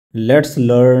Let's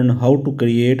learn how to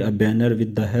create a banner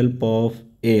with the help of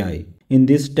AI. In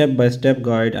this step-by-step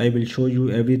guide, I will show you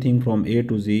everything from A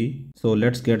to Z. So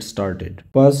let's get started.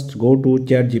 First, go to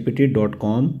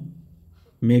chatgpt.com.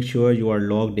 Make sure you are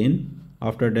logged in.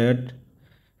 After that,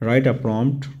 write a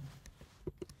prompt.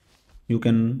 You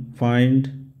can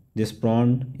find this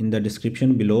prompt in the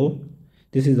description below.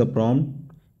 This is the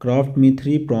prompt. Craft me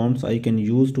 3 prompts I can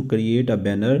use to create a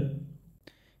banner.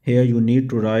 Here you need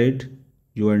to write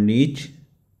your niche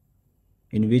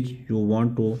in which you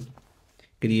want to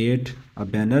create a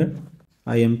banner.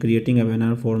 I am creating a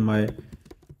banner for my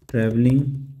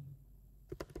traveling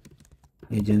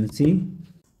agency.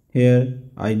 Here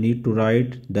I need to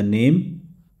write the name.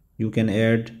 You can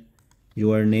add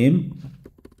your name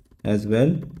as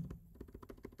well.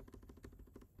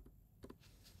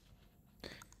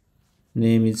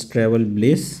 Name is Travel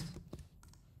Bliss.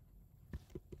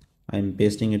 I am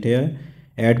pasting it here.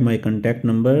 Add my contact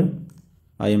number.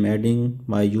 I am adding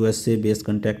my USA based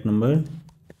contact number.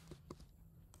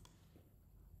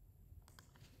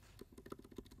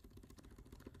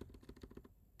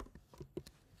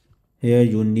 Here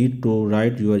you need to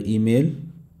write your email.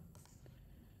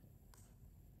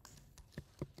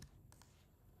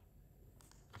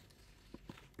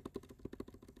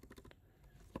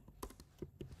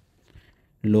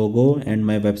 Logo and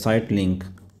my website link.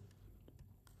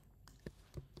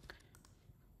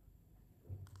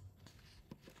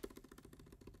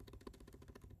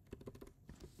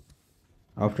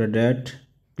 After that,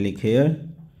 click here.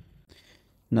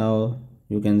 Now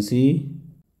you can see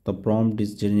the prompt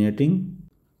is generating.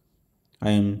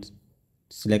 I am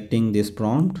selecting this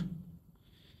prompt,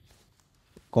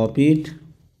 copy it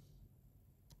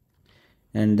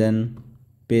and then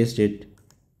paste it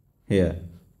here.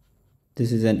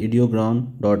 This is an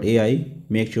ideogram.ai.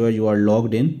 Make sure you are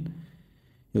logged in.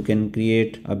 You can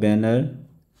create a banner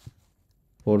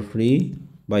for free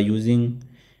by using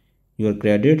your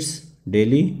credits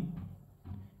daily.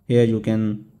 Here you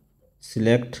can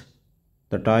select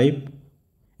the type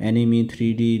anime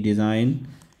 3D design.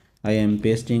 I am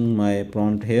pasting my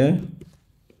prompt here.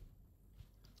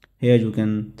 Here you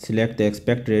can select the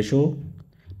aspect ratio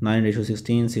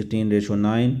 9:16,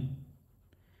 16:9.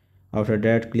 After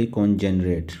that, click on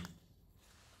generate.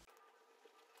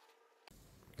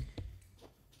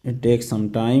 It takes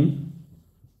some time.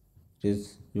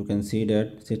 You can see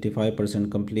that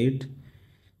 65% complete,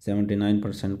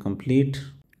 79% complete.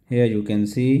 Here you can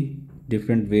see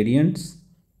different variants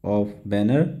of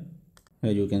banner.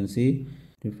 Here you can see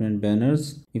different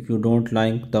banners. If you don't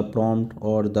like the prompt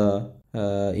or the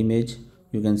image,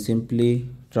 you can simply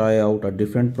try out a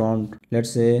different prompt.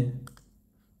 Let's say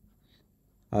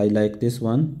I like this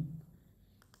one,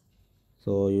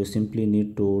 so you simply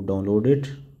need to download it.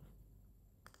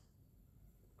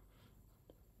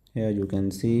 Here you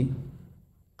can see,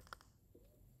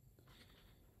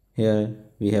 here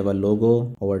we have a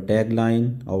logo, our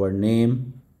tagline, our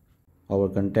name, our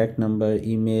contact number,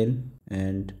 email,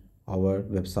 and our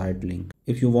website link.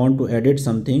 If you want to edit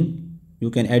something, you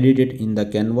can edit it in the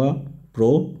Canva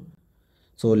Pro.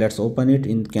 So let's open it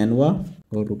in Canva.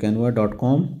 Go to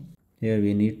canva.com. Here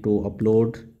we need to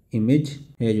upload image.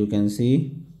 Here you can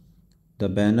see the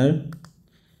banner.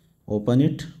 Open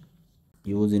it,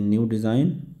 use in new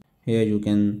design. Here you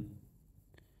can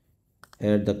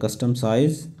add the custom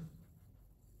size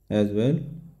as well.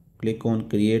 Click on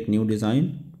create new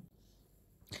design.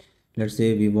 Let's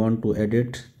say we want to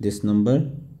edit this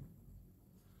number.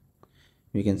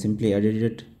 We can simply edit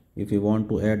it. If we want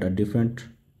to add a different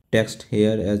text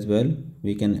here as well,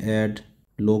 we can add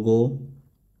logo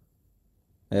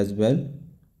as well.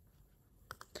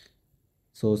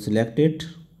 So select it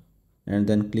and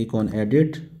then click on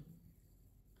edit.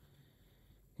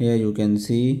 Here you can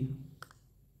see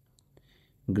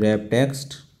grab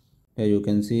text. Here you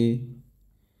can see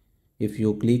if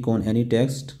you click on any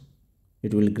text,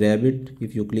 it will grab it.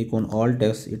 If you click on all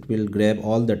text, it will grab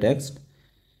all the text.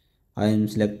 I am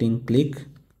selecting click,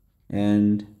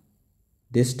 and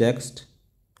this text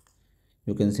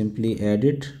you can simply add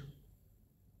it,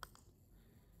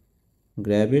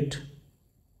 grab it.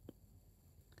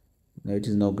 It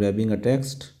is now grabbing a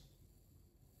text.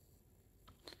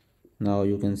 Now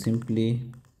you can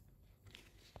simply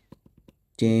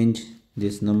change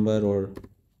this number, or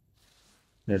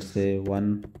let's say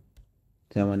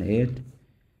 178.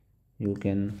 You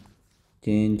can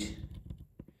change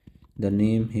the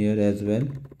name here as well.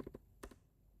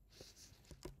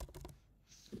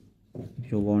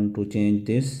 If you want to change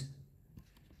this,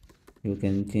 you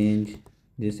can change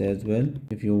this as well.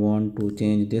 If you want to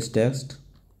change this text,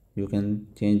 you can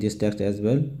change this text as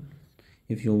well.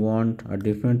 If you want a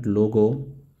different logo,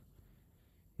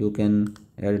 You can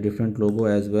add a different logo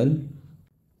as well.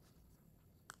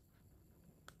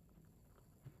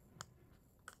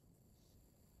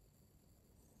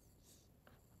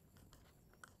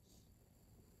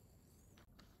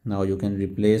 Now you can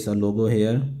replace a logo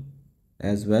here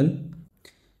as well.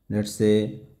 Let's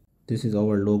say this is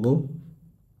our logo.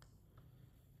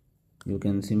 You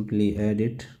can simply add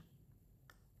it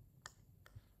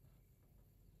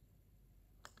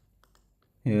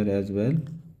here as well.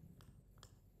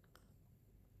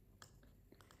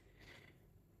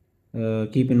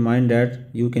 Keep in mind that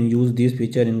you can use this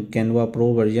feature in Canva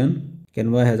Pro version.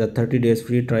 Canva has a 30 days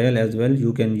free trial as well.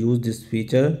 You can use this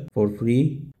feature for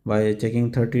free by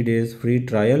checking 30 days free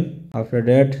trial. After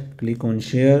that, click on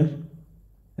share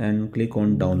and click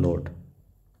on download.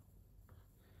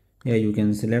 Here you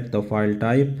can select the file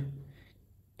type,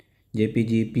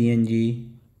 JPG,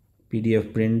 PNG,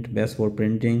 PDF print, best for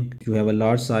printing. If you have a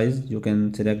large size, you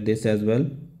can select this as well.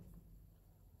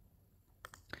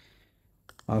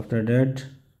 After that,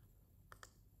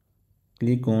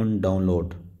 click on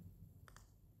download.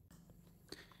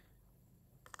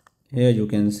 Here you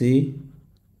can see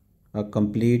a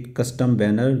complete custom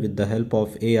banner with the help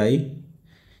of AI.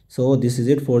 So this is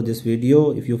it for this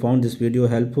video. If you found this video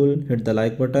helpful, hit the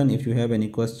like button. If you have any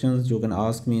questions, you can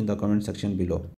ask me in the comment section below.